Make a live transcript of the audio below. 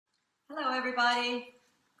Hello, everybody.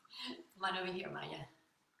 Come on over here, Maya.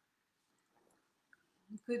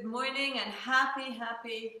 Good morning and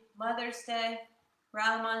happy Mother's Day,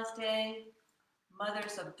 Grandma's Day,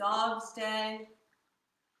 Mothers of Dogs Day,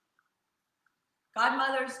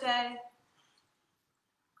 Godmother's Day.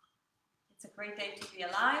 It's a great day to be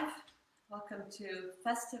alive. Welcome to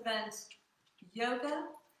Festevents Yoga.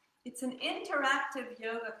 It's an interactive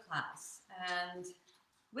yoga class, and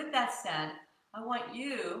with that said, I want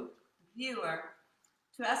you, viewer,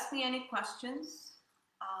 to ask me any questions.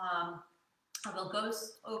 I will go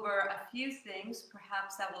over a few things,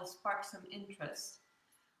 perhaps that will spark some interest,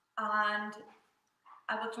 and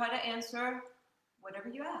I will try to answer whatever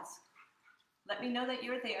you ask. Let me know that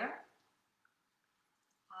you're there,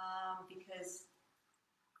 because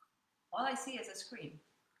all I see is a screen.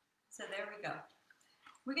 So there we go.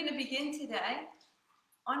 We're going to begin today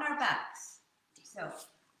on our backs. So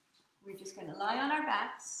we're just going to lie on our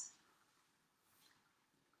backs.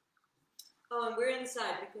 Oh, and we're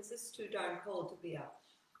inside because it's too darn cold to be out.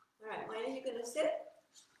 All right, Maya, you going to sit?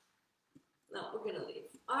 No, we're going to leave.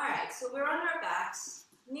 All right, so we're on our backs.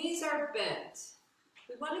 Knees are bent.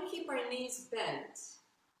 We want to keep our knees bent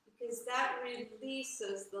because that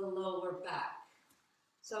releases the lower back.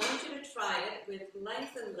 So I want you to try it with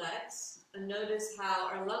lengthened legs and notice how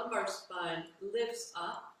our lumbar spine lifts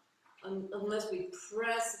up unless we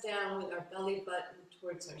press down with our belly button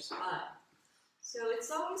towards our spine. So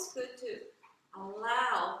it's always good to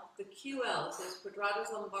allow the QLs, those quadratus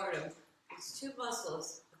lumbarum, these two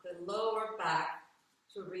muscles of the lower back,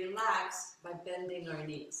 to relax by bending our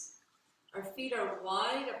knees. Our feet are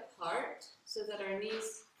wide apart so that our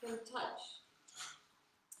knees can touch.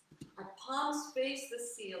 Our palms face the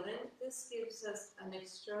ceiling. This gives us an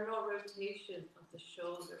external rotation of the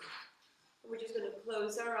shoulder. We're just going to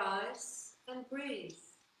close our eyes and breathe.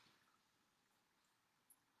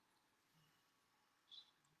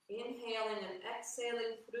 Inhaling and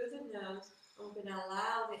exhaling through the nose, I'm going to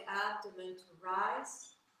allow the abdomen to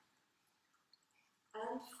rise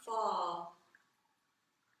and fall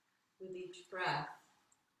with each breath.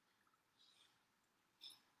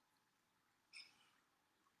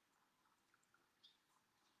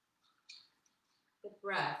 The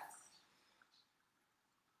breath.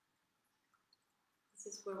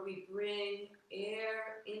 This is where we bring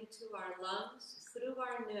air into our lungs through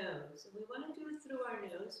our nose. And we want to do it through our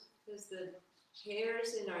nose because the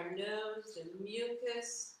hairs in our nose, the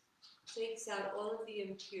mucus, takes out all of the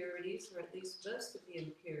impurities, or at least most of the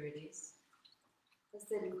impurities. As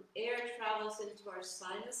the air travels into our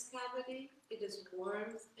sinus cavity, it is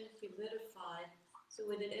warmed and humidified. So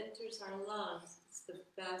when it enters our lungs, it's the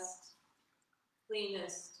best,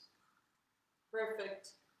 cleanest, perfect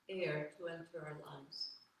air to enter our lungs.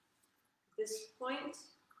 At this point,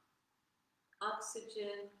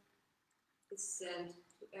 oxygen is sent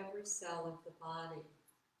to every cell of the body.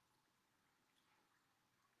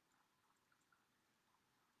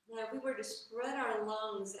 Now, if we were to spread our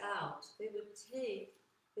lungs out, they would take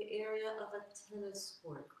the area of a tennis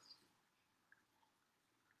court.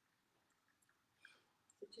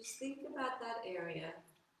 So just think about that area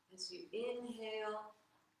as you inhale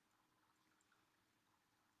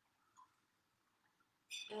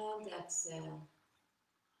and exhale.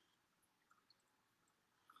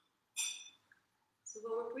 So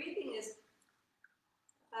what we're breathing is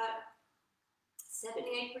about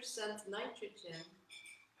 78% nitrogen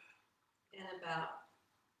and about,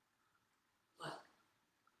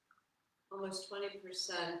 almost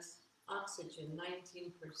 20% oxygen,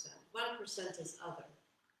 19%. 1% is other.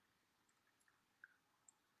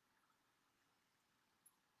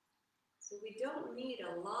 So we don't need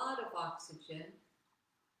a lot of oxygen.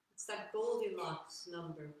 It's that Goldilocks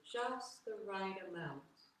number, just the right amount.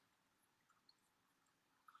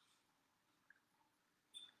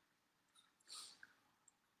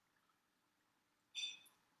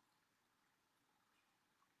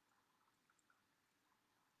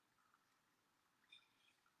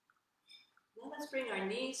 Now let's bring our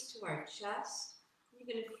knees to our chest. You're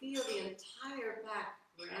going to feel the entire back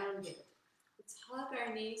grounded. Let's hug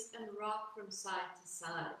our knees and rock from side to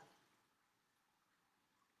side.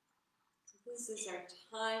 So this is our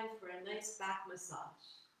time for a nice back massage.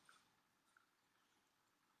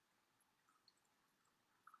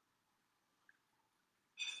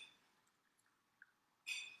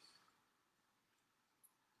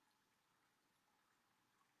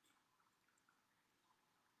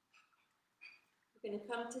 We're going to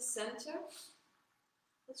come to center.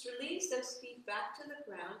 Let's release those feet back to the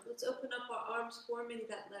ground. Let's open up our arms, forming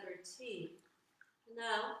that letter T.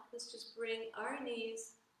 Now, let's just bring our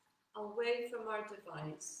knees away from our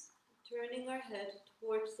device. turning our head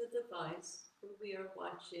towards the device where we are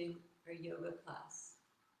watching our yoga class.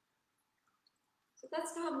 So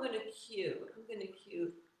that's how I'm going to cue. I'm going to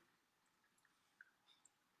cue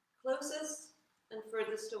closest and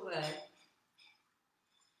furthest away.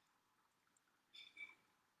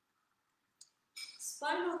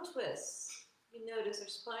 Spinal twists. You notice our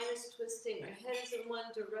spine is twisting, our head is in one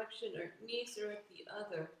direction, our knees are at the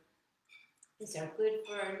other. These are good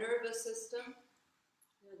for our nervous system.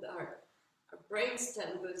 Our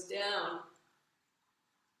brainstem goes down,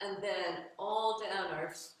 and then all down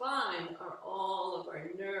our spine are all of our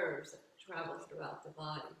nerves that travel throughout the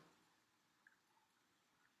body.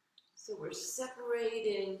 So we're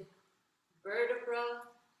separating vertebra,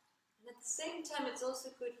 and at the same time it's also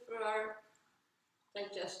good for our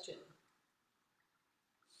digestion.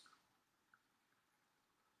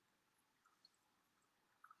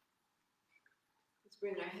 Let's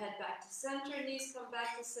bring our head back to center, knees come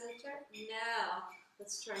back to center. Now,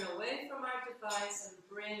 let's turn away from our device and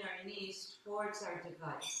bring our knees towards our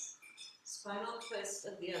device. Spinal twist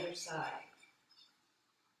on the other side.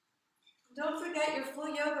 Don't forget your full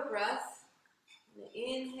yoga breath.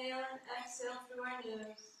 Inhale and exhale through our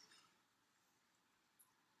nose.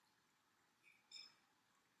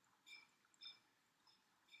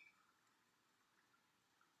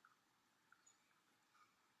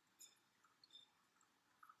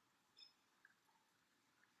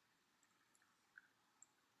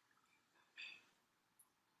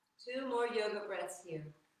 Two more yoga breaths here.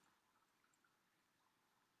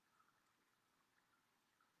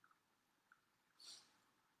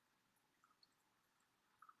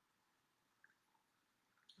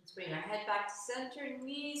 Let's bring our head back to center,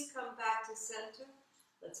 knees come back to center.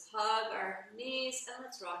 Let's hug our knees and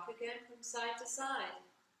let's rock again from side to side.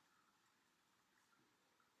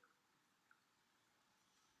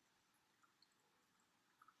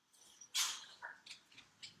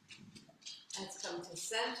 Let's come to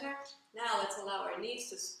center. Now let's allow our knees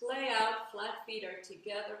to splay out, flat feet are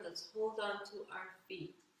together. Let's hold on to our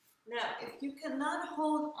feet. Now, if you cannot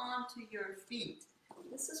hold on to your feet,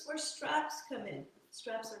 this is where straps come in.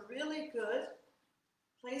 Straps are really good.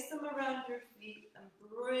 Place them around your feet and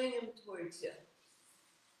bring them towards you.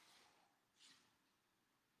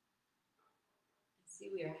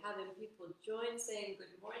 See, we are having people join saying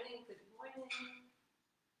good morning, good morning.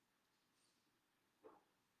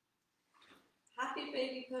 Happy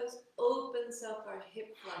baby pose opens up our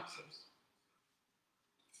hip flexors.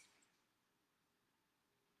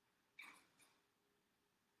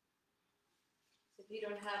 So if you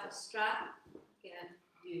don't have a strap, again,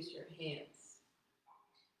 use your hands.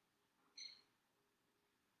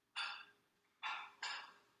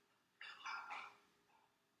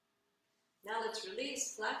 Now let's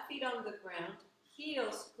release, flat feet on the ground,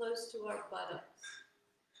 heels close to our buttocks.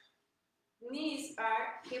 Knees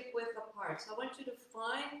are hip width apart. So I want you to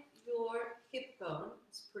find your hip bone.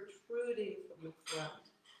 It's protruding from the front.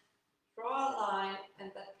 Draw a line, and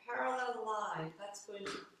that parallel line, that's going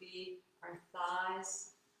to be our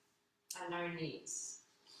thighs and our knees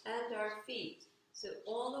and our feet. So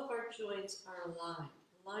all of our joints are aligned.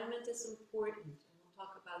 Alignment is important, and we'll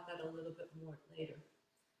talk about that a little bit more later.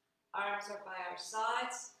 Arms are by our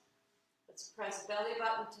sides. Let's press belly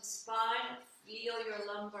button to spine. Feel your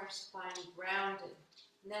lumbar spine grounded.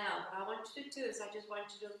 Now, what I want you to do is I just want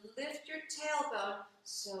you to lift your tailbone.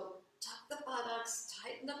 So tuck the buttocks,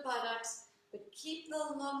 tighten the buttocks, but keep the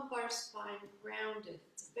lumbar spine grounded.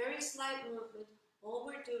 It's a very slight movement. All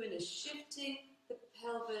we're doing is shifting the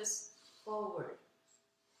pelvis forward.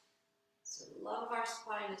 So lumbar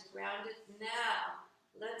spine is grounded. Now,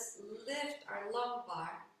 let's lift our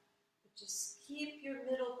lumbar. Just keep your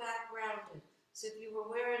middle back grounded. So if you were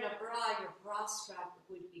wearing a bra, your bra strap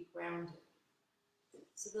would be grounded.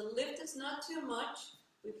 So the lift is not too much.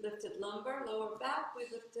 We've lifted lumbar, lower back.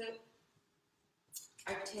 We've lifted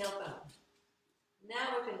our tailbone.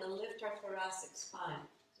 Now we're going to lift our thoracic spine.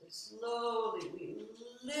 So slowly we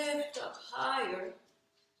lift up higher.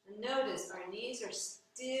 And notice our knees are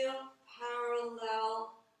still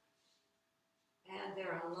parallel and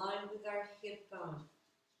they're aligned with our hip bone.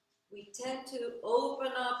 We tend to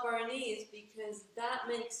open up our knees because that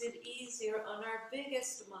makes it easier on our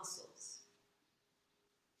biggest muscles.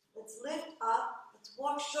 Let's lift up. Let's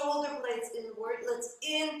walk shoulder blades inward. Let's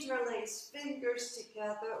interlace fingers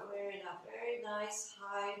together. We're in a very nice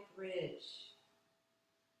high bridge.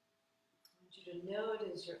 I want you to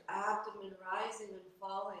notice your abdomen rising and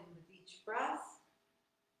falling with each breath.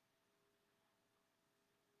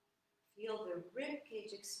 Feel the rib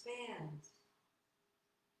cage expand.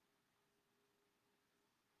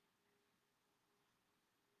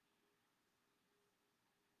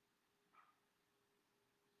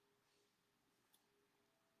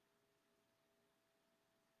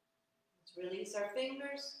 Let's release our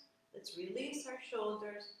fingers. Let's release our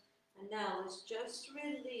shoulders. And now let's just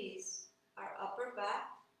release our upper back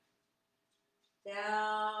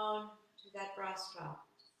down to that rostrum,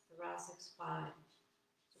 thoracic spine.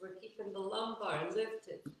 So we're keeping the lumbar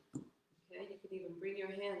lifted. Okay, you can even bring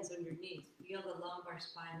your hands underneath. Feel the lumbar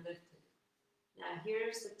spine lifted. Now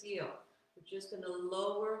here's the deal. We're just going to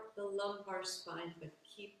lower the lumbar spine, but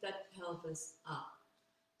keep that pelvis up.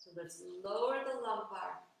 So let's lower the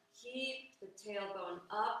lumbar, keep the tailbone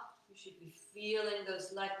up. You should be feeling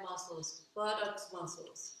those leg muscles, buttocks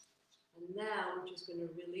muscles. And now we're just going to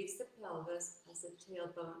release the pelvis as the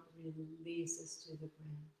tailbone releases to the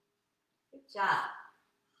ground. Good job.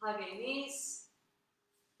 Hugging knees,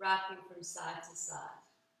 rocking from side to side.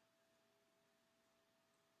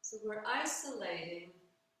 So we're isolating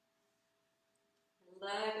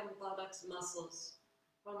leg and buttocks muscles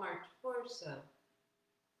from our torso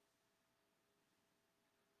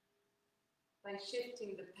by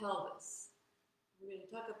shifting the pelvis. We're going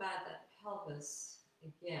to talk about that pelvis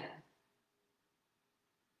again.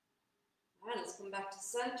 All right, let's come back to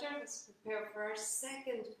center. Let's prepare for our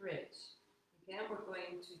second bridge. Again, we're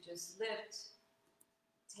going to just lift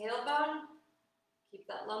tailbone. Keep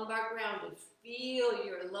that lumbar grounded. Feel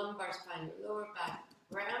your lumbar spine, your lower back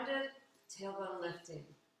grounded. Tailbone lifting.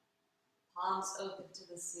 Palms open to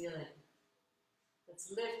the ceiling. Let's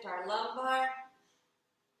lift our lumbar.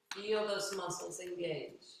 Feel those muscles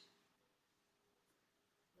engage.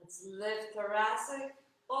 Let's lift thoracic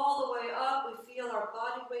all the way up. We feel our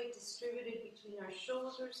body weight distributed between our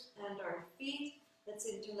shoulders and our feet. Let's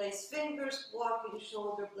interlace fingers, walking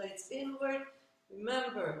shoulder blades inward.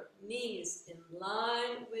 Remember, knees in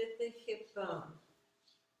line with the hip bone.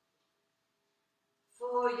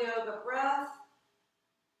 Full yoga breath.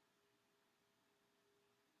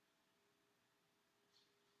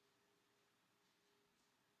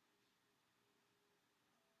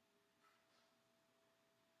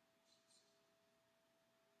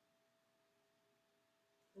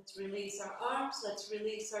 Let's release our arms, let's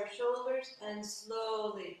release our shoulders, and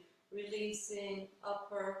slowly releasing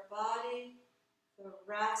upper body,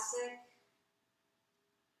 thoracic.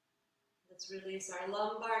 Let's release our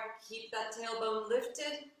lumbar, keep that tailbone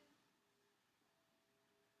lifted.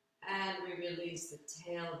 And we release the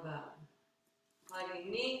tailbone. Hugging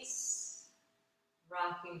knees,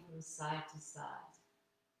 rocking from side to side.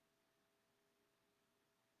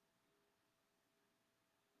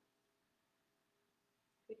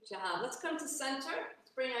 Good job. Let's come to center.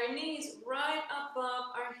 Let's bring our knees right above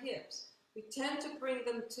our hips. We tend to bring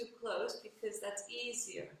them too close because that's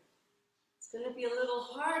easier. It's going to be a little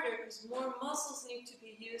harder because more muscles need to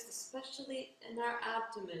be used, especially in our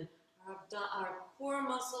abdomen. Our core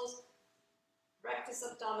muscles, rectus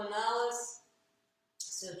abdominalis.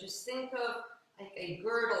 So just think of like a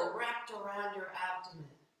girdle wrapped around your abdomen.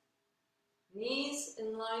 Knees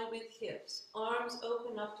in line with hips. Arms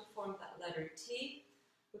open up to form that letter T.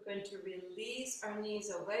 We're going to release our knees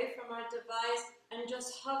away from our device and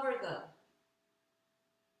just hover them.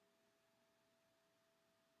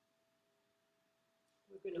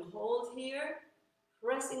 We're going to hold here,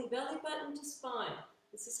 pressing belly button to spine.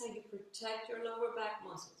 This is how you protect your lower back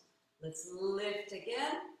muscles. Let's lift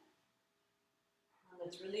again. And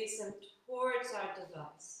let's release them towards our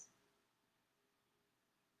device.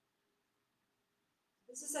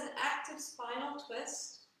 This is an active spinal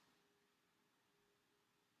twist.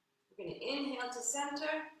 We're going to inhale to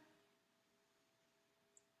center.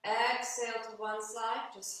 Exhale to one side.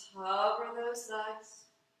 Just hover those legs.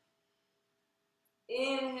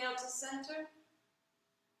 Inhale to center.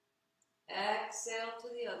 Exhale to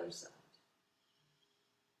the other side.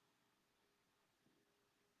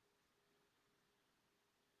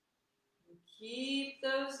 And keep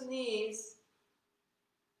those knees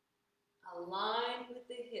aligned with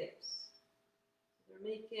the hips. So they're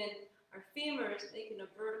making our femurs making a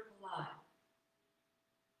vertical line.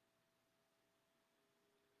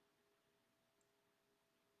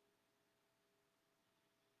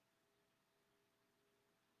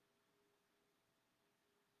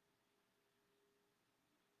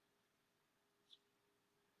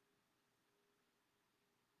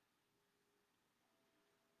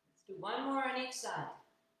 Let's do one more on each side.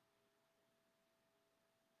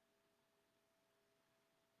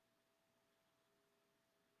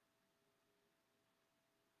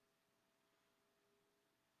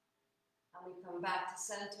 And we come back to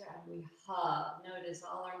center and we hug. Notice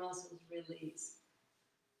all our muscles release.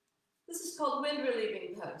 This is called wind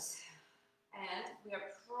relieving pose. And we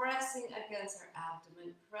are pressing against our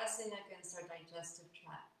abdomen, pressing against our digestive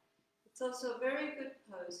tract. It's also a very good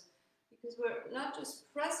pose because we're not not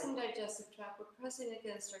just pressing digestive tract, we're pressing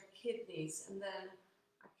against our kidneys, and then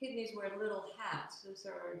our kidneys wear little hats. Those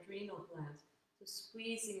are our adrenal glands. So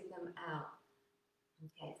squeezing them out.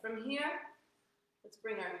 Okay, from here, let's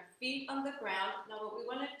bring our feet on the ground. Now what we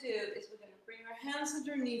want to do is we're going to bring our hands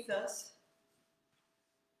underneath us.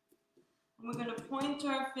 And we're going to point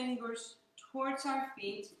our fingers towards our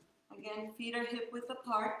feet. Again, feet are hip-width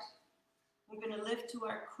apart. We're going to lift to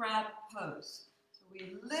our crab pose. So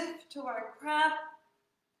we lift to our crab,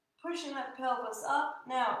 pushing that pelvis up.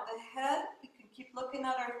 Now the head, we can keep looking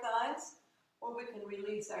at our thighs, or we can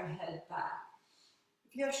release our head back.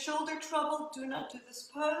 If you have shoulder trouble, do not do this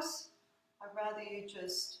pose. I'd rather you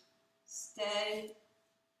just stay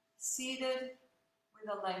seated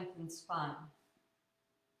with a lengthened spine.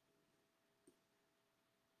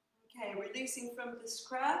 Okay, releasing from this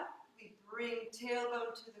crab, we bring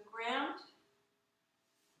tailbone to the ground,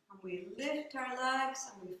 and we lift our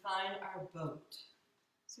legs, and we find our boat.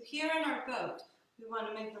 So here in our boat, we want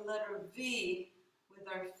to make the letter V with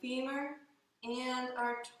our femur and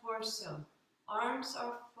our torso. Arms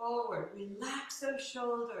are forward. Relax those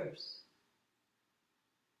shoulders.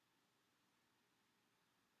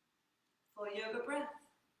 Full yoga breath.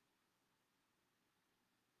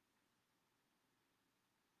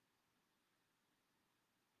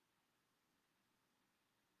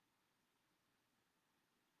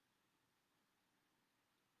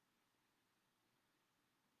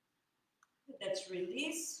 Let's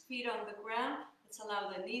release, feet on the ground. Let's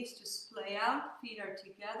allow the knees to splay out, feet are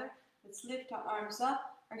together. Let's lift our arms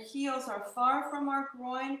up. Our heels are far from our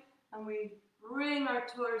groin, and we bring our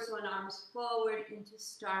torso and arms forward into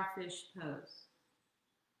starfish pose.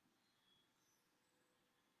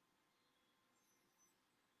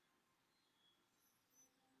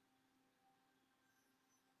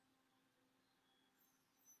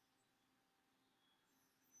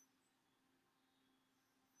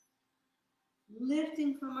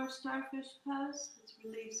 Lifting from our starfish pose, let's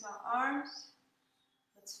release our arms.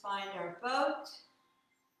 Let's find our boat.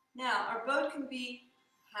 Now, our boat can be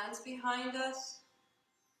hands behind us,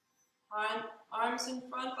 arms in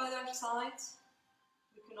front by our sides.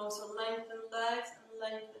 We can also lengthen legs and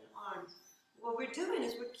lengthen arms. What we're doing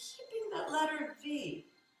is we're keeping that letter V.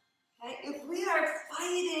 Okay? If we are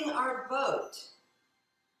fighting our boat,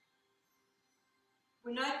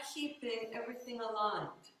 we're not keeping everything aligned.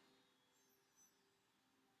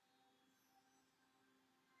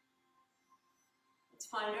 Let's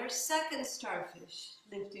find our second starfish.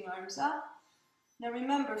 Lifting arms up. Now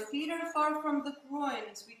remember, feet are far from the groin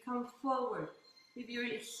as we come forward. If your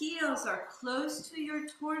heels are close to your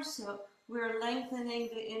torso, we're lengthening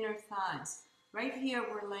the inner thighs. Right here,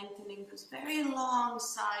 we're lengthening those very long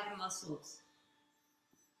side muscles.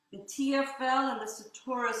 The TFL and the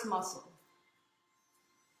sartorius muscle.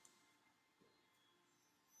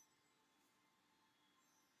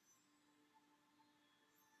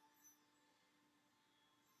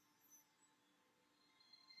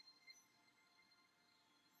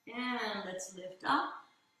 And let's lift up.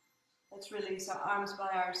 Let's release our arms by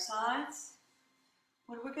our sides.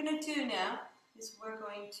 What we're going to do now is we're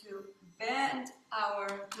going to bend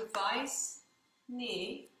our device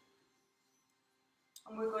knee,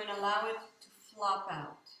 and we're going to allow it to flop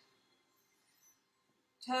out.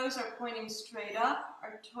 Toes are pointing straight up.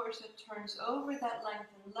 Our torso turns over that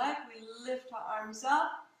lengthened leg. We lift our arms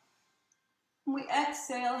up. And we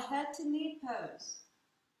exhale, head to knee pose.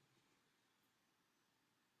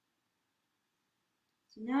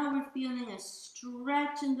 So now we're feeling a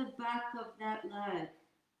stretch in the back of that leg.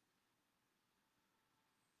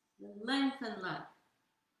 The lengthened leg.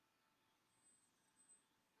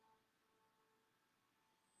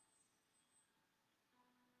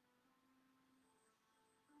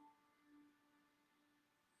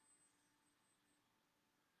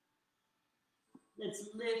 Let's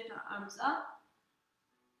lift our arms up.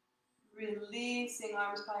 Releasing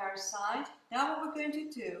arms by our side. Now what we're going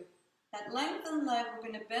to do, that lengthened leg, we're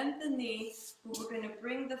going to bend the knee, but we're going to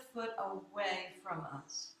bring the foot away from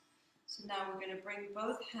us. So now we're going to bring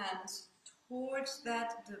both hands towards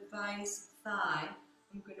that device thigh.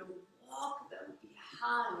 I'm going to walk them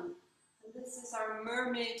behind. And this is our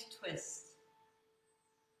mermaid twist.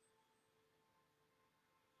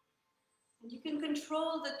 And you can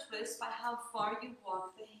control the twist by how far you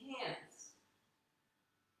walk the hands.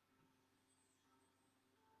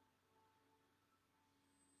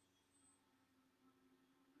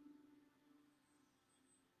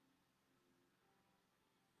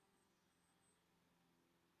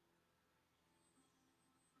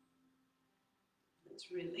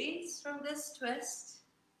 Let's release from this twist.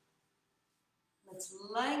 Let's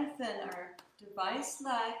lengthen our device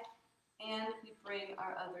leg and we bring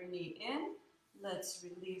our other knee in. Let's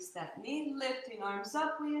release that knee, lifting arms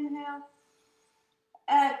up, we inhale.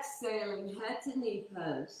 Exhaling, head to knee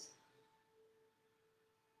pose.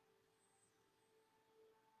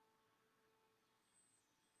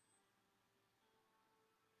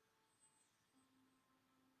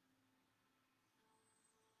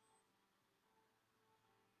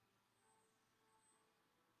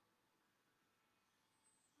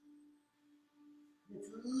 Let's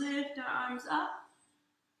lift our arms up.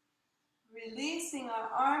 Releasing our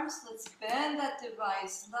arms, let's bend that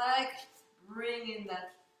device leg, bring in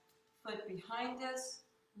that foot behind us.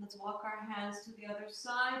 Let's walk our hands to the other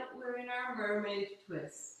side. We're in our mermaid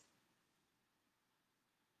twist.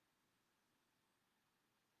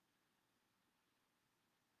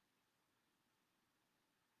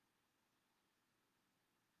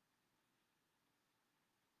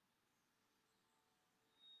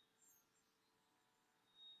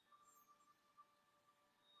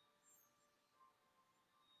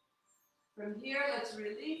 From here, let's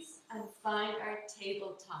release and find our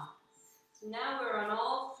tabletop. So now we're on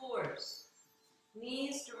all fours.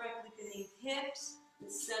 Knees directly beneath hips, the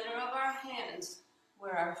center of our hands,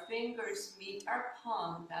 where our fingers meet our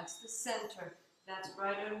palm. That's the center. That's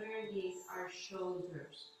right underneath our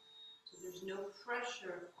shoulders. So there's no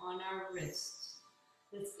pressure on our wrists.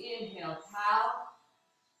 Let's inhale, cow.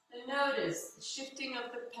 And notice the shifting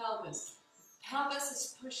of the pelvis. The pelvis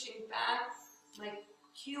is pushing back, like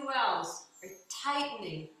QLs are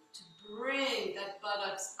tightening to bring that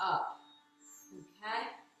buttocks up. Okay?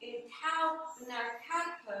 In our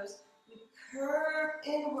cat pose, we curve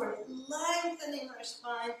inward, lengthening our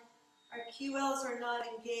spine. Our QLs are not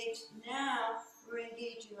engaged. Now we're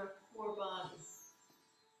engaging our core body.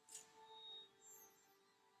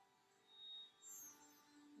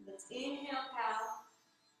 Let's inhale, cow.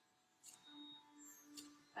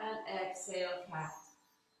 And exhale, cat.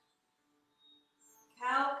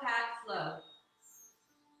 Cow, cat, flow.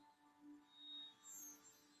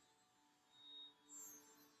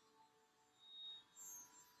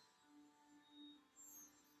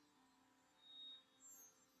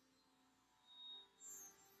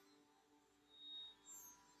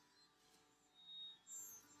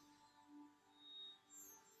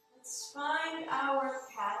 Let's find our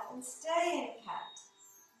cat and stay in cat.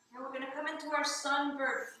 Now we're going to come into our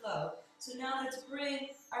sunbird flow. So now let's bring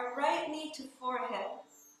our right knee to forehead.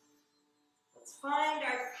 Let's find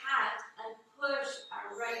our cat and push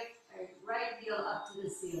our right heel up to the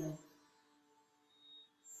ceiling.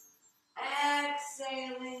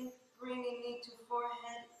 Exhaling, bringing knee to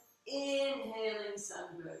forehead. Inhaling,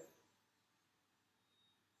 sunbird.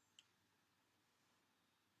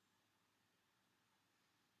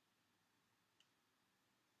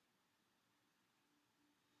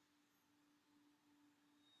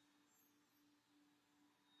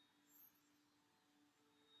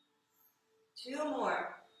 Two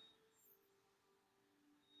more.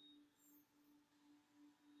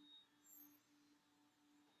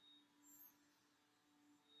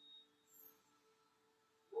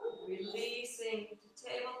 Releasing to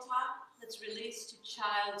tabletop. Let's release to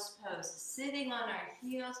child's pose. Sitting on our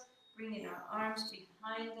heels, bringing our arms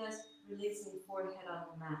behind us, releasing forehead on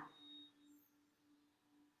the mat.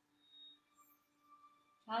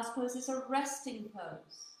 Child's pose is a resting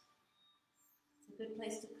pose. It's a good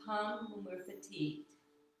place to come when we're fatigued.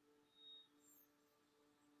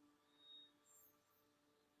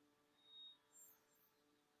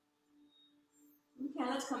 Okay,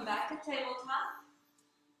 let's come back to tabletop.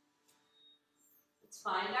 Let's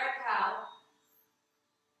find our cow.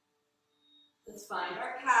 Let's find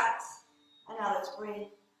our cat. And now let's bring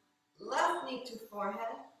left knee to forehead.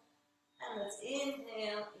 And let's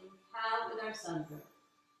inhale in cow with our sunbird.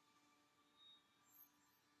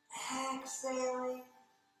 Exhaling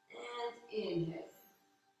and inhale.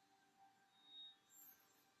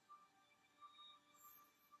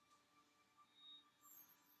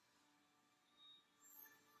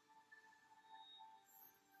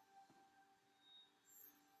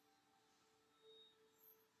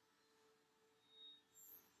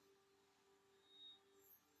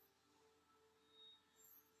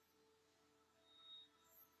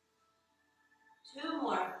 Two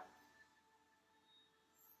more.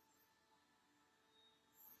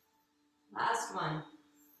 Last one.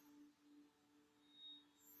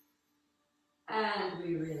 And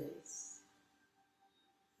we release.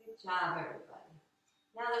 Good job, everybody.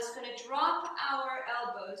 Now let's going to drop our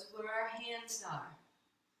elbows where our hands are.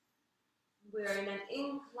 We're in an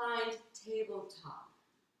inclined tabletop.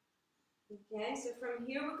 Okay, so from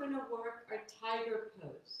here we're going to work our tiger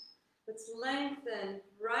pose. Let's lengthen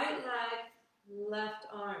right leg, left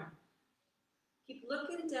arm. Keep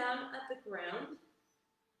looking down at the ground.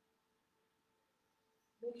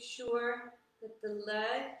 Make sure that the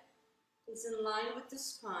leg is in line with the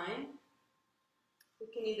spine. We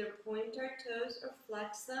can either point our toes or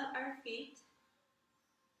flex our feet.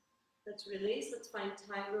 Let's release. Let's find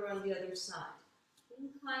tiger on the other side.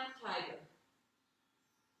 Incline tiger.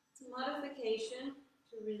 It's a modification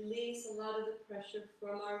to release a lot of the pressure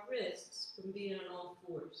from our wrists from being on all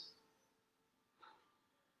fours.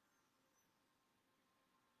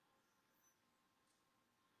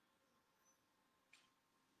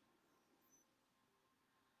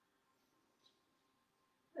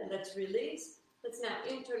 And let's release. Let's now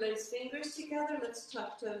interlace fingers together. Let's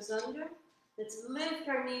tuck toes under. Let's lift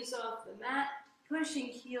our knees off the mat, pushing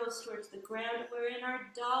heels towards the ground. We're in our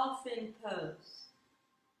dolphin pose.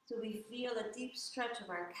 So we feel a deep stretch of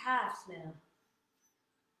our calves now.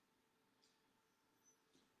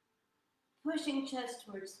 Pushing chest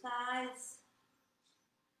towards thighs.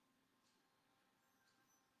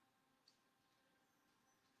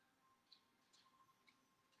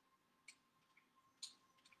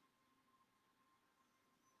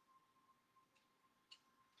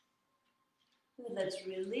 Good. Let's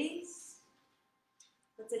release.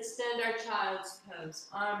 Let's extend our child's pose.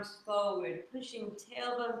 Arms forward, pushing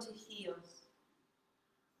tailbone to heels.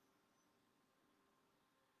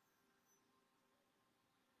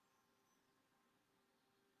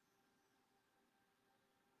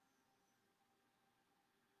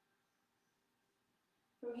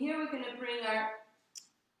 From here, we're going to bring our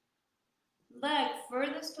leg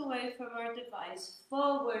furthest away from our device,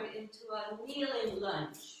 forward into a kneeling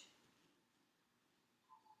lunge.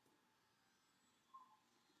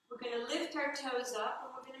 We're going to lift our toes up,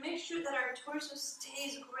 and we're going to make sure that our torso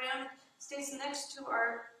stays grounded, stays next to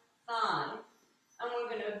our thigh. And we're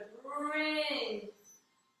going to bring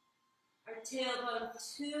our tailbone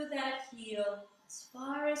to that heel as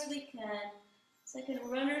far as we can. It's like a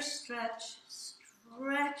runner stretch,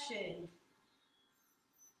 stretching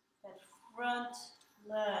that front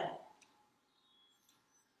leg.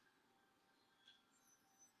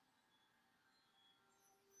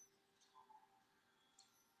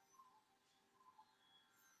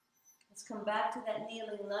 Let's come back to that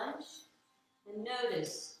kneeling lunge and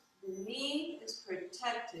notice the knee is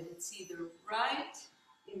protected. It's either right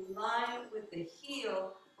in line with the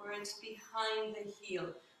heel or it's behind the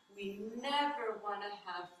heel. We never want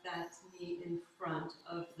to have that knee in front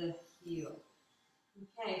of the heel.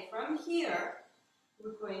 Okay, from here,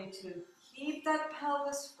 we're going to keep that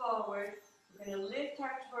pelvis forward. We're going to lift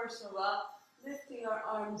our torso up, lifting our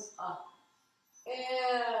arms up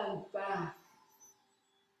and back.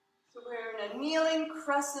 So we're in a kneeling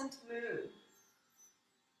crescent mood.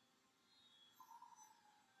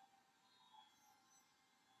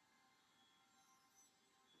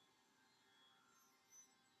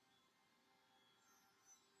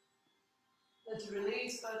 Let's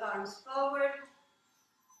release both arms forward.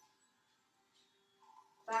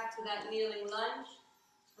 Back to that kneeling lunge.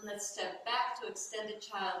 And let's step back to extended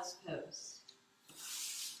child's pose.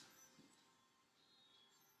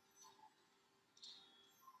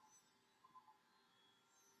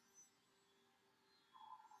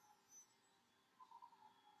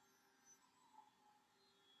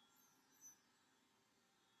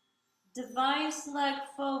 Device leg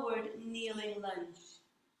forward, kneeling lunge.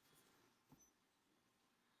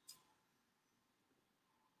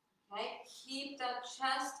 Okay, keep that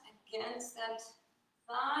chest against that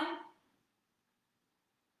thigh.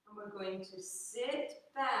 And we're going to sit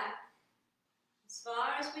back as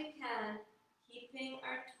far as we can, keeping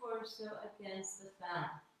our torso against the thigh.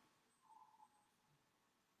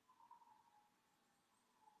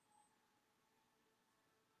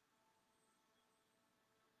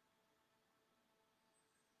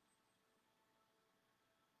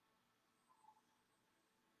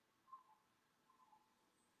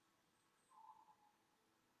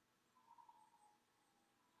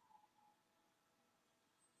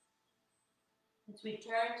 As we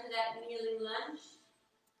turn to that kneeling lunge,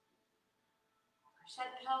 push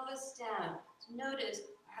that pelvis down. So notice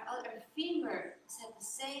our femur is at the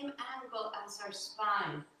same angle as our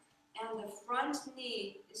spine, and the front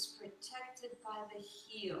knee is protected by the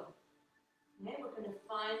heel. Okay, we're going to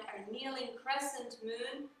find our kneeling crescent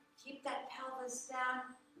moon. Keep that pelvis down,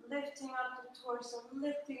 lifting up the torso,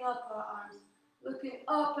 lifting up our arms, looking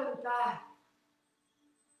up and back.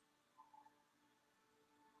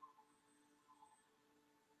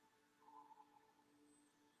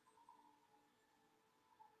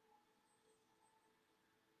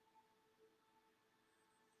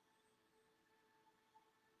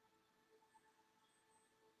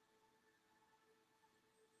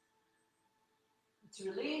 Let's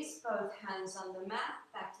release, both hands on the mat,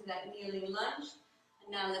 back to that kneeling lunge.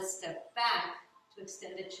 And now let's step back to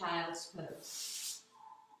extended child's pose.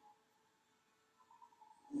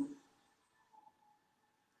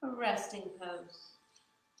 A resting pose.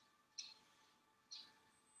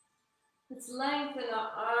 Let's lengthen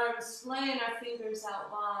our arms, slaying our fingers out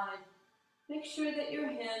wide. Make sure that your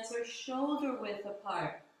hands are shoulder width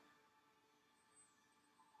apart.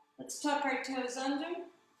 Let's tuck our toes under.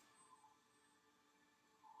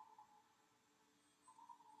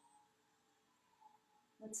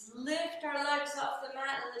 Let's lift our legs off the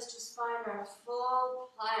mat and let's just find our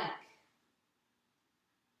full plank.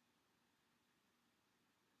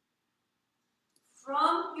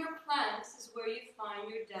 From your planks is where you find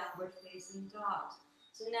your downward facing dog.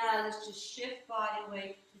 So now let's just shift body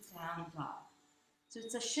weight to down dog. So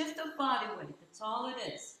it's a shift of body weight, that's all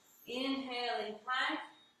it is. Inhaling plank,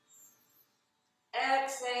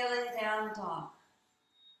 exhaling down dog.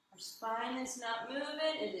 Our spine is not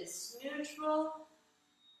moving, it is neutral.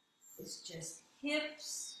 It's just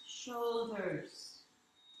hips, shoulders,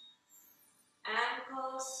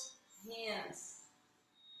 ankles, hands.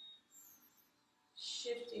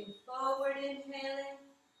 Shifting forward, inhaling.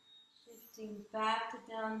 Shifting back to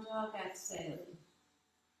down dog, exhaling.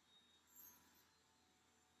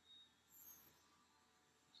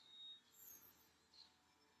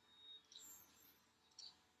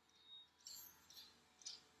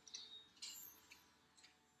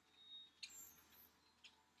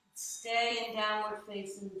 Stay in downward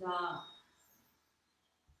facing dog.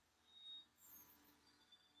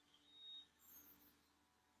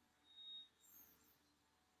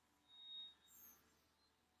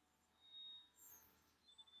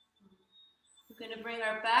 We're going to bring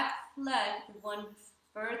our back leg, the one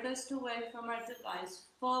furthest away from our device,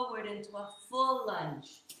 forward into a full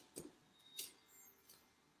lunge.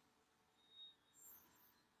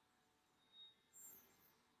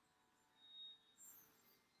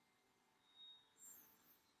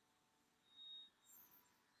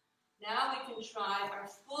 Now we can try our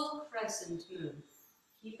full crescent move.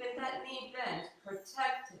 Keeping that knee bent,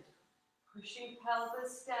 protected, pushing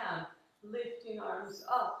pelvis down, lifting arms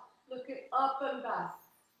up, looking up and back.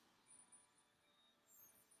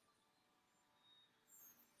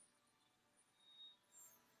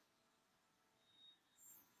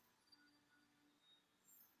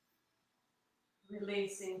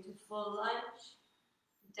 Releasing to full lunge,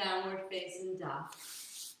 downward facing dog.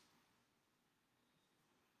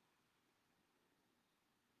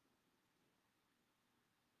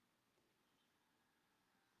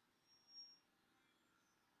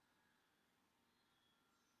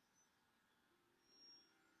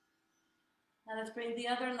 Now let's bring the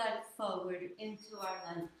other leg forward into our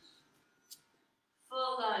lunge.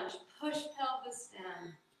 Full lunge, push pelvis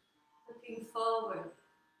down, looking forward.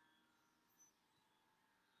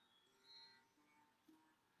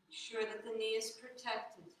 Make sure that the knee is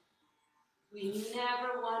protected. We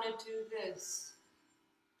never want to do this.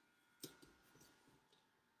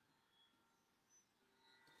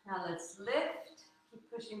 Now let's lift, keep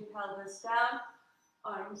pushing pelvis down,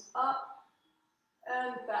 arms up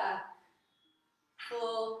and back.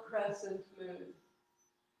 Full crescent moon.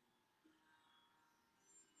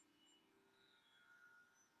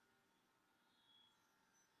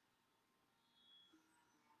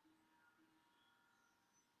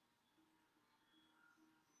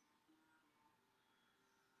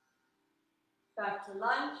 Back to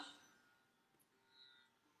lunge.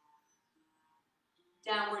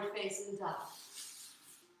 Downward facing dog.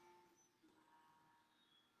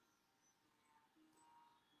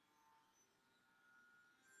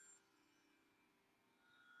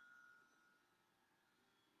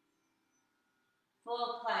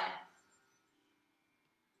 Full plank.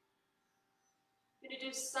 We're going to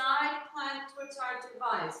do side plank towards our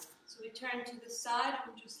device. So we turn to the side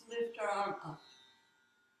and just lift our arm up.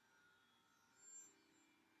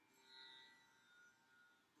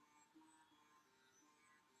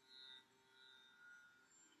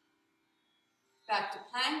 Back to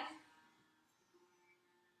plank.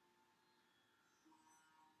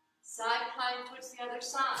 Side plank towards the other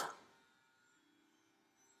side.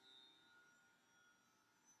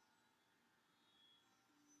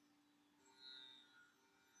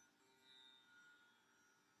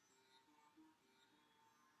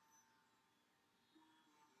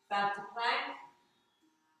 Back to plank.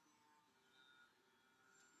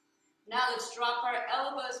 Now let's drop our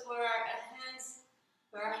elbows where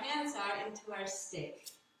our hands are into our stick.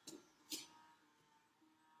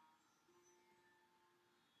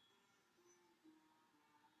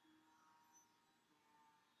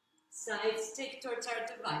 Side stick towards our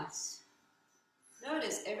device.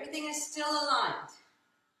 Notice everything is still aligned.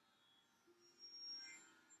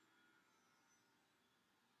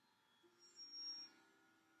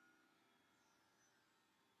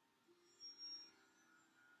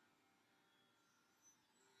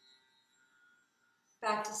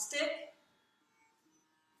 Back to stick.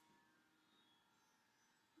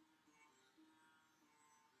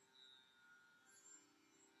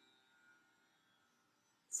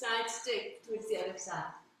 Side stick towards the other side.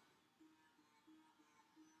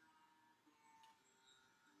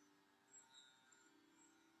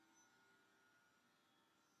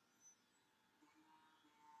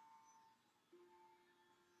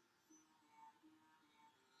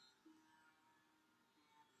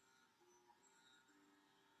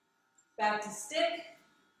 Back to stick.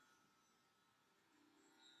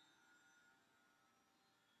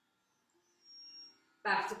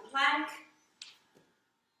 Back to plank.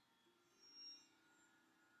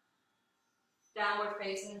 Downward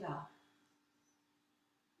facing dog.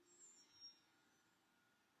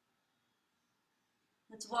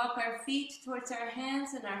 Let's walk our feet towards our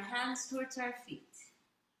hands and our hands towards our feet.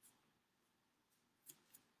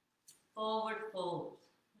 Forward fold.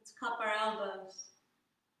 Let's cup our elbows.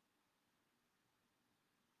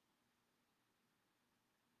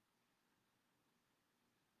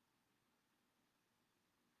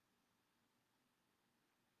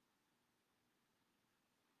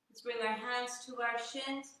 Let's bring our hands to our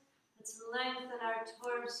shins. Let's lengthen our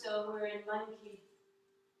torso. We're in monkey.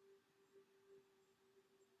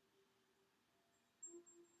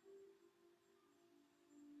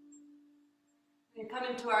 We're going to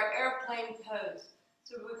come into our airplane pose.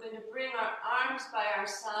 So we're going to bring our arms by our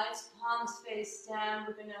sides, palms face down.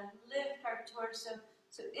 We're going to lift our torso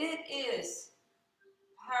so it is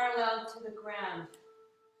parallel to the ground.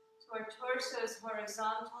 So our torso is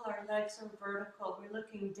horizontal, our legs are vertical. We're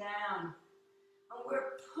looking down. And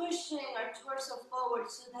we're pushing our torso forward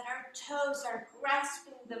so that our toes are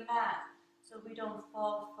grasping the mat so we don't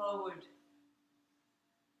fall forward.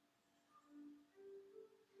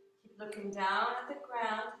 Keep looking down at the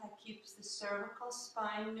ground. That keeps the cervical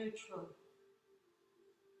spine neutral.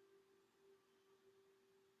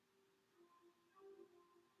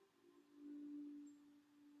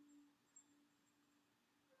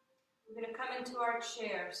 We're going to come into our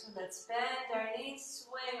chair. So let's bend our knees,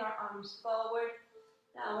 swing our arms forward.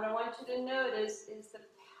 Now what I want you to notice is the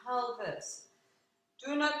pelvis.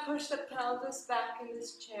 Do not push the pelvis back in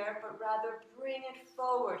this chair, but rather bring it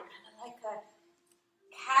forward, kind of like a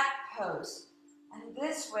cat pose. And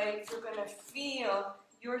this way you're going to feel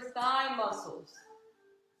your thigh muscles.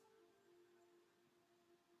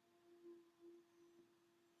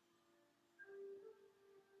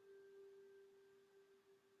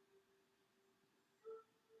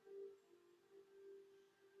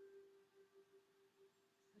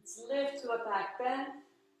 Let's lift to a back bend.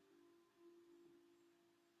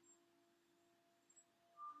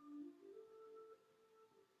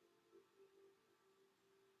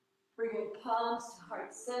 Bring your palms to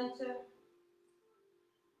heart center.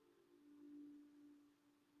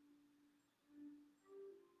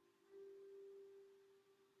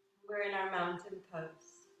 We're in our mountain pose.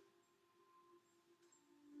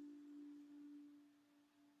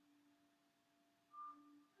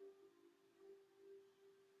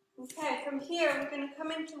 Okay, from here we're going to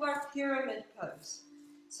come into our pyramid pose.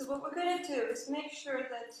 So what we're going to do is make sure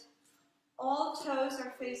that all toes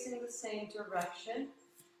are facing the same direction.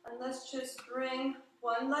 And let's just bring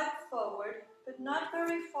one leg forward, but not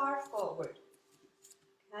very far forward.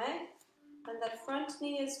 Okay? And that front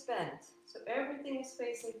knee is bent. So everything is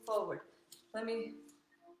facing forward.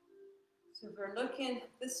 So we're looking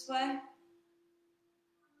this way,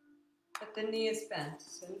 but the knee is bent.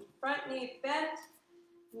 So front knee bent.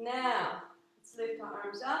 Now, let's lift our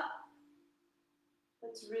arms up.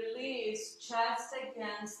 Let's release chest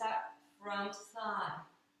against that front thigh.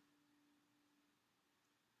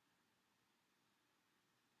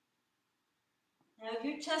 Now, if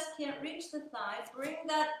your chest can't reach the thigh, bring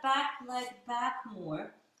that back leg back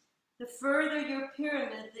more. The further your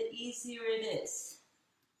pyramid, the easier it is.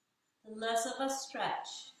 The less of a stretch.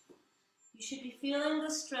 You should be feeling the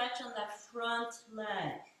stretch on that front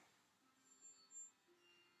leg.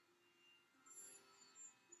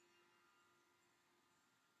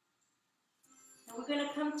 And we're going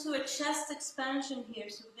to come to a chest expansion here,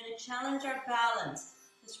 so we're going to challenge our balance.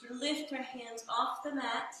 Let's lift our hands off the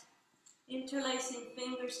mat, interlacing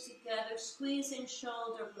fingers together, squeezing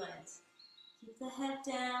shoulder blades. Keep the head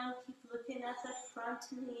down, keep looking at that front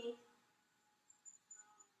knee.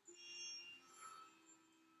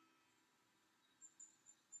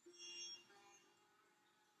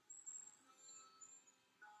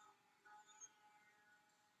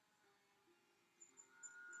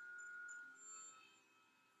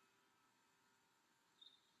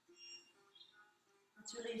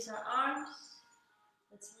 Let's release our arms.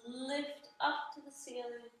 Let's lift up to the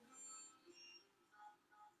ceiling.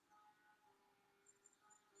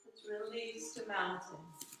 Let's release to mountain.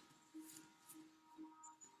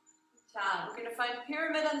 Child. We're going to find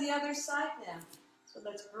pyramid on the other side now. So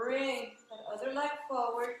let's bring that other leg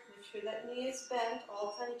forward. Make sure that knee is bent.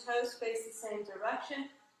 All 10 toes face the same direction.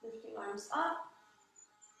 Lifting arms up.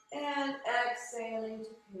 And exhaling to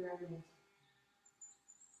pyramid.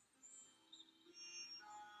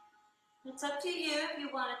 It's up to you if you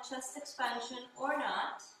want a chest expansion or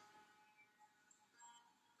not.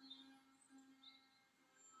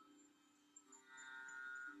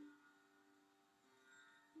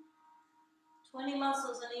 "20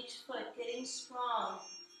 muscles on each foot, getting strong,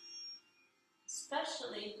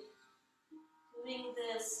 especially doing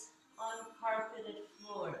this on carpeted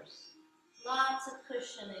floors. Lots of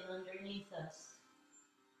cushioning underneath us.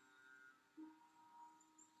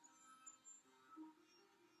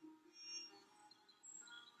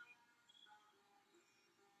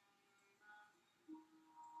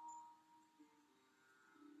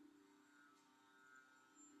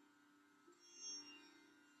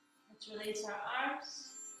 Let's release our arms.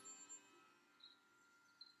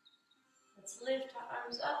 Let's lift our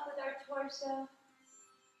arms up with our torso.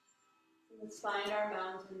 Let's find our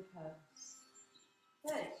mountain pose.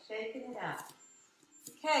 Good, shaking it out.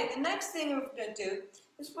 Okay, the next thing we're going to do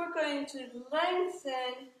is we're going to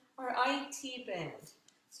lengthen our IT band.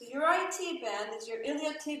 So your IT band is your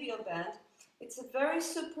iliotibial band. It's a very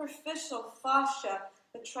superficial fascia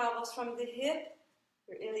that travels from the hip,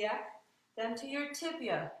 your iliac, down to your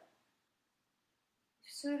tibia.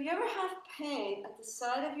 So if you ever have pain at the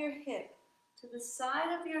side of your hip, to the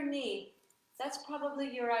side of your knee, that's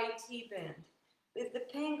probably your IT band. If the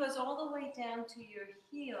pain goes all the way down to your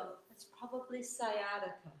heel, it's probably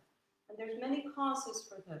sciatica. And there's many causes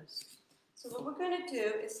for those. So what we're going to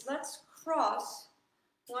do is let's cross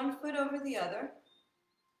one foot over the other.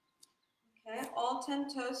 Okay, all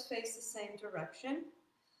 10 toes face the same direction.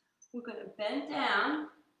 We're going to bend down.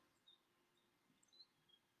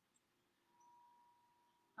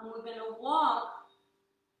 And we're going to walk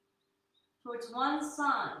towards one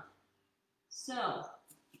side. So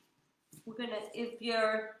we're going to,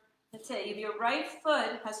 let's say if your right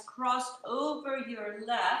foot has crossed over your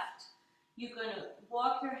left, you're going to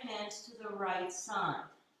walk your hands to the right side.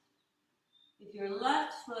 If your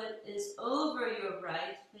left foot is over your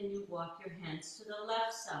right, then you walk your hands to the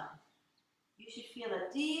left side. You should feel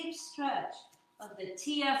a deep stretch of the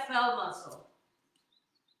TFL muscle.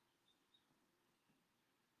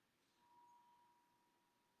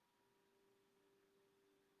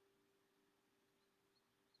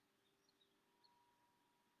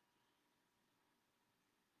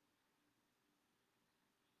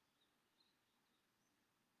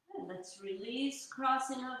 Let's release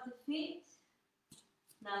crossing of the feet.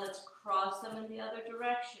 Now let's cross them in the other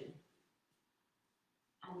direction.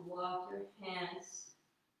 And walk your hands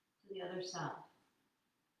to the other side.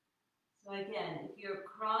 So again, if you're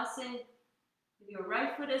crossing, if your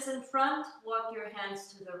right foot is in front, walk your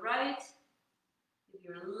hands to the right. If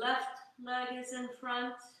your left leg is in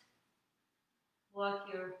front, walk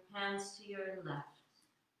your hands to your left.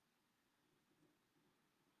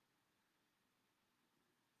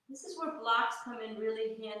 This is where blocks come in really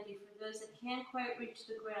handy for those that can't quite reach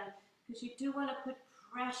the ground, because you do want to put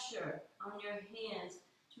pressure on your hands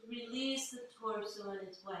to release the torso and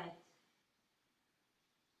its weight.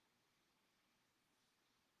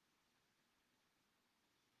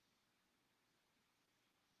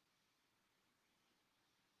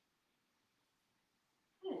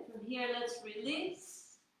 Good. From here, let's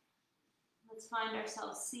release. Let's find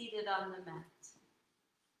ourselves seated on the mat.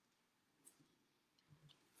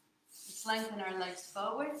 Let's lengthen our legs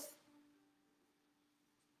forward.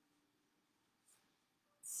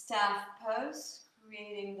 Staff pose,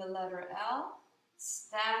 creating the letter L,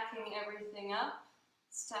 stacking everything up,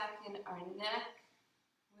 stacking our neck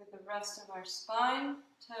with the rest of our spine,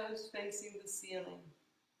 toes facing the ceiling.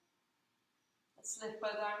 Let's lift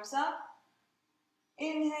both arms up,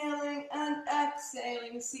 inhaling and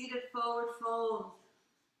exhaling, seated forward fold.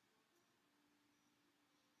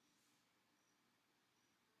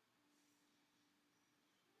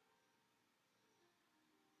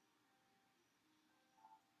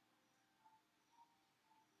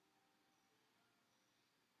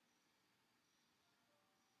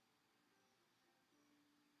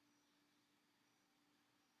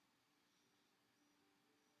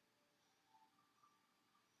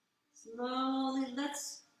 Slowly,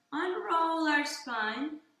 let's unroll our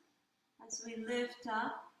spine as we lift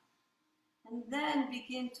up, and then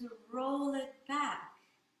begin to roll it back.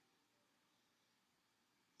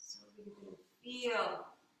 feel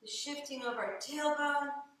the shifting of our tailbone.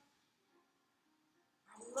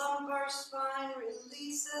 Our lumbar spine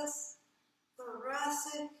releases,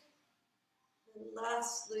 thoracic, and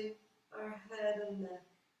lastly, our head and neck.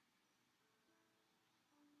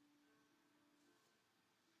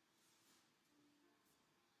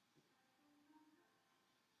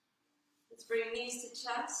 Let's bring knees to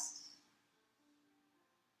chest.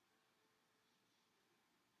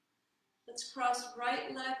 Let's cross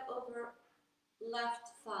right leg over left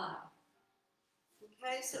thigh.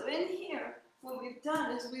 Okay, so in here, what we've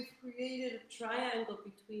done is we've created a triangle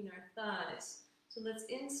between our thighs. So let's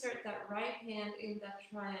insert that right hand in that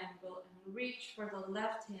triangle and reach for the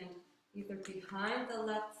left hand either behind the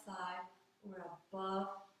left thigh or above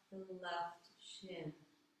the left shin.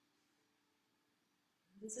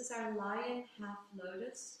 This is our lion half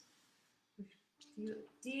lotus.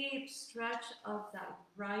 Deep stretch of that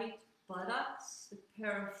right buttocks, the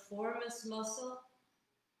piriformis muscle.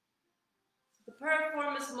 The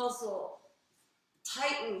piriformis muscle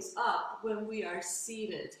tightens up when we are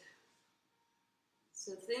seated.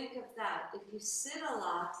 So think of that. If you sit a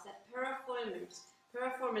lot, that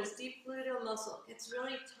piriformis, deep gluteal muscle, gets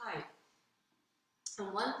really tight.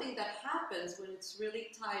 And one thing that happens when it's really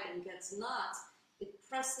tight and gets knots, it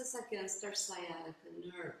presses against our sciatica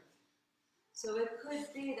nerve. So it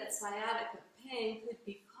could be that sciatica pain could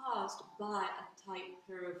be caused by a tight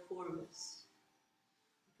piriformis.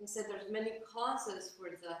 Like I said, there's many causes for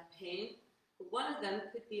that pain, but one of them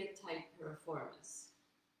could be a tight piriformis.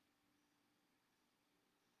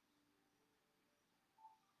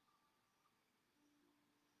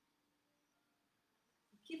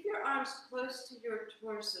 Keep your arms close to your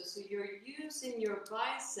torso, so you're using your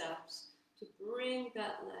biceps to bring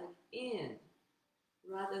that leg in,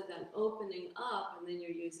 rather than opening up and then you're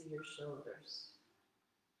using your shoulders.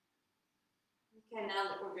 Okay, now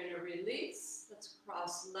that we're going to release, let's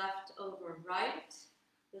cross left over right.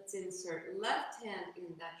 Let's insert left hand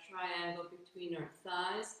in that triangle between our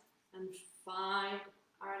thighs and find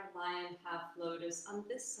our lion half lotus on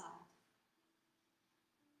this side.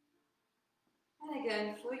 And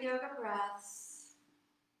again, full yoga breaths.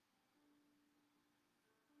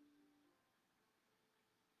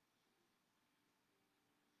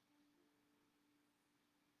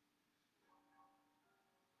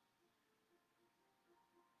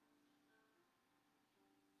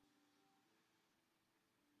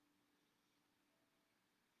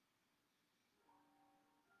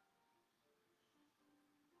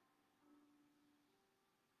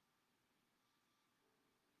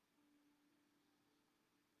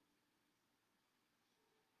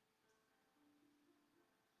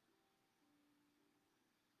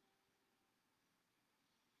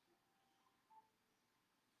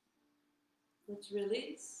 Let's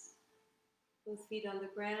release. Both feet on the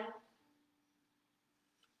ground.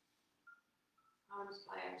 Arms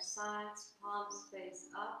by our sides, palms face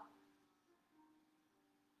up.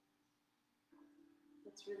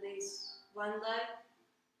 Let's release one leg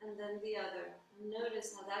and then the other. And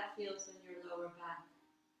notice how that feels in your lower back.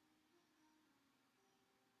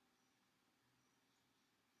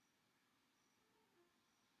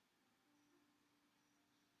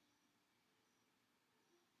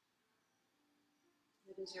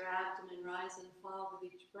 Does your abdomen rise and fall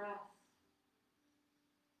with each breath?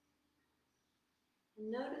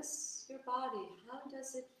 And notice your body. How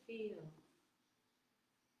does it feel?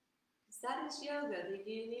 Because that is yoga,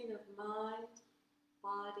 the union of mind,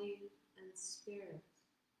 body, and spirit.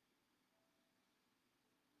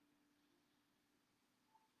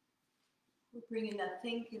 We're bringing that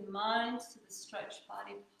thinking mind to the stretched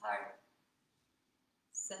body part,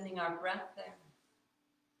 sending our breath there.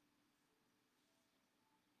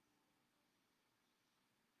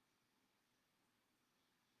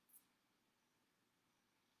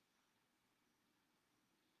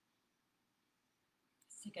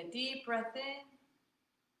 Take a deep breath in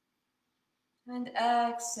and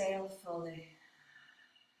exhale fully.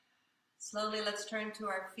 Slowly, let's turn to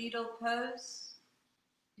our fetal pose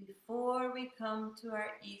before we come to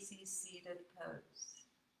our easy seated pose.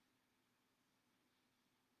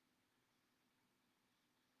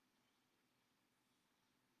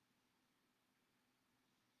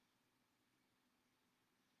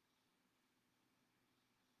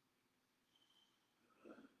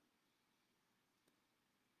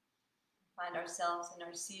 Find ourselves in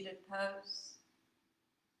our seated pose.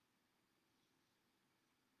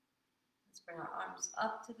 Let's bring our arms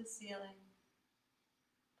up to the ceiling.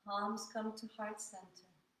 Palms come to heart center.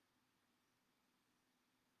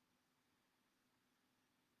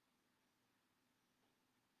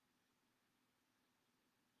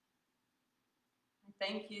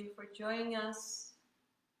 thank you for joining us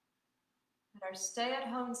at our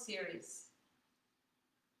Stay-At-Home Series,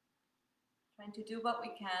 trying to do what we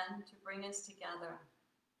can to bring us together.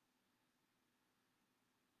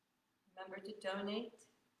 Remember to donate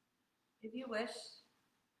if you wish,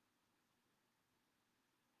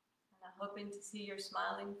 and I'm hoping to see your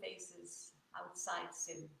smiling faces outside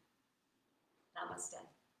soon. Namaste.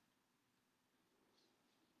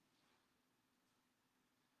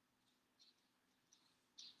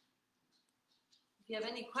 If you have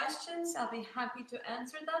any questions, I'll be happy to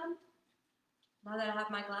answer them. Now that I have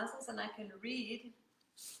my glasses and I can read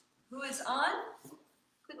who is on.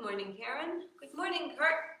 Good morning, Karen. Good morning,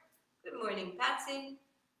 Kurt. Good morning, Patsy.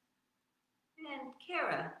 And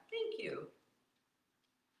Kara, thank you.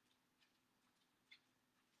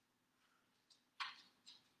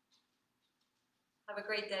 Have a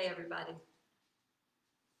great day, everybody.